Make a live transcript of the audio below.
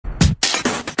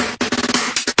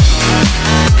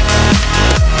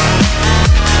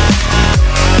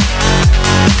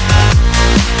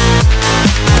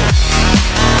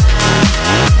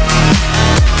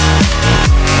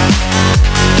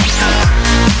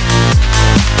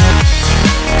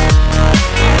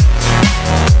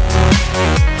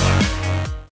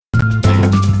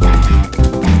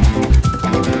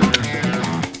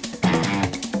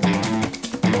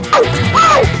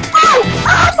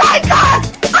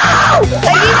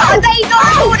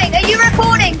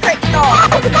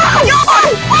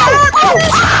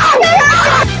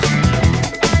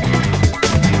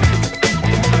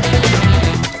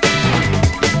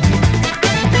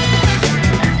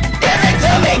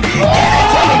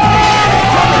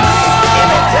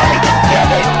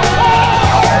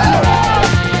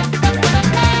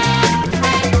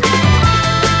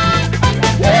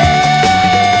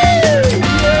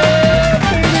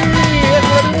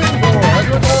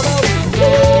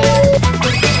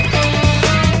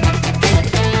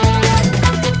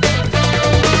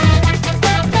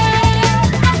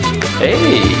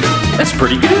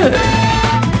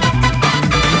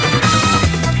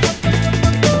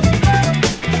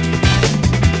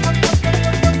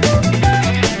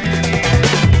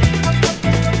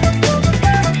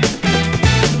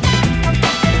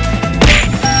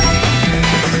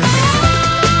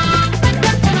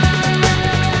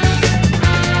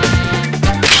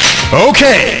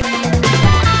Okay.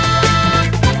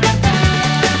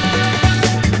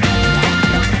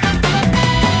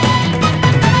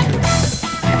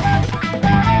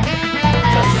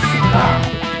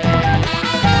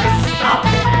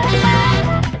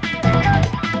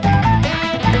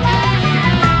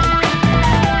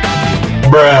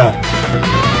 Bruh.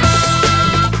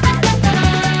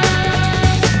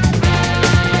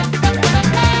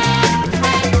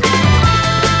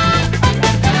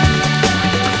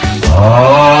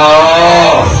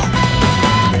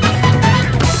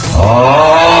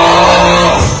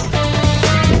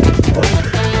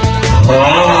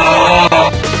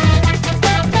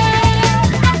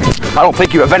 I don't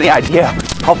think you have any idea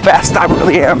how fast I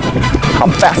really am.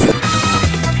 I'm fast.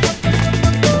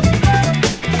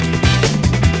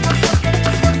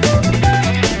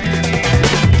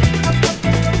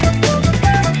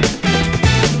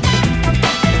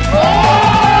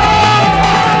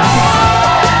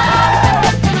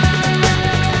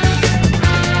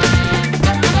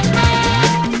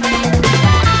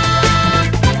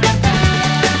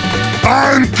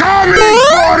 I'm coming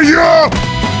for you!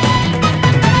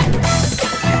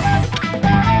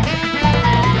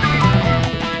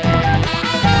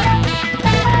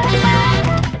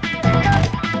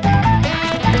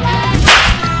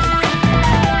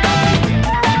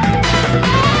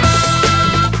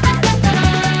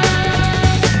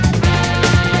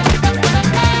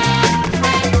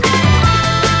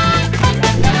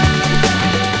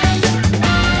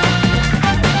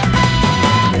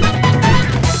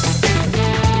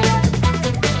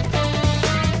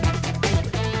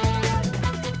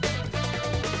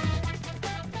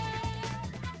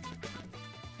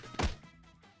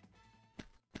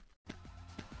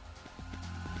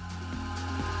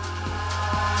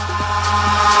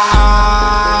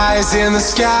 In the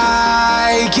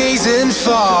sky, gazing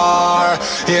far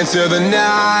into the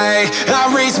night,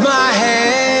 I raise my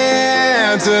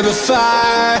hand to the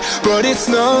fire, but it's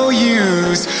no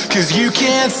use, 'cause you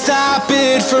can't stop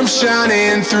it from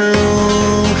shining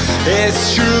through.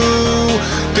 It's true,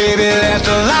 baby, let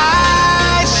the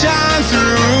light shine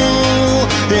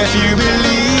through. If you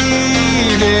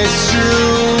believe it's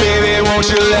true, baby, won't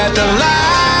you let the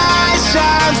light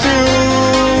shine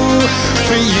through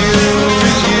for you,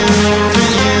 for you, for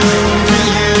you, for you, for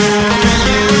you, for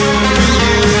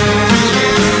you,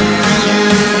 for you,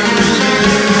 for you,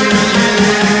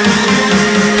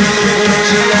 won't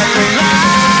you let the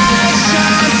light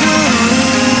shine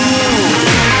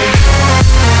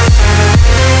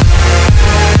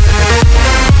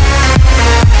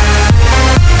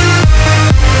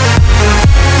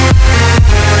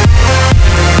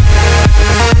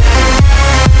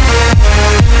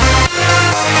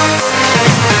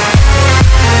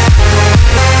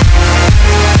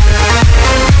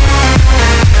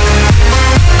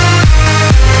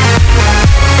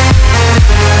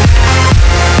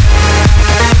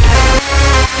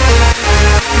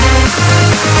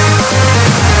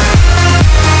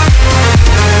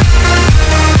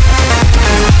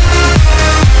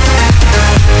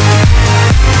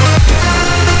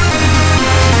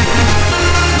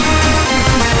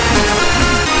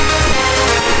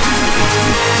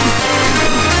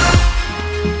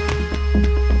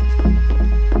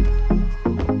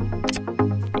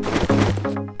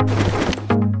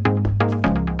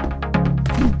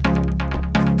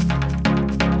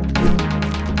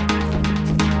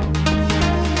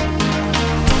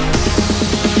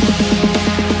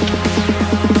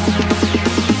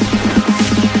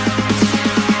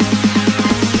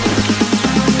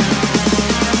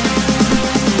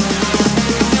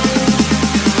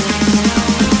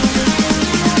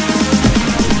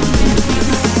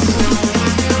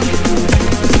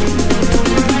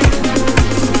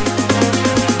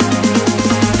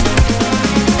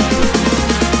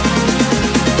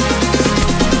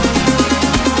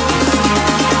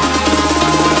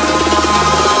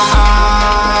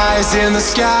in the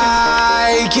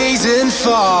sky, gazing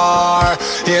far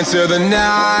into the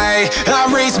night, I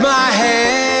raise my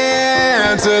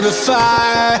hand to the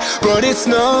fire, but it's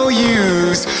no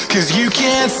use, 'cause you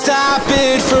can't stop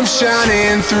it from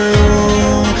shining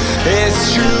through.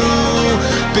 It's true,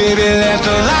 baby, let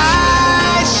the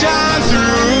light shine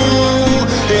through.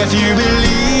 If you believe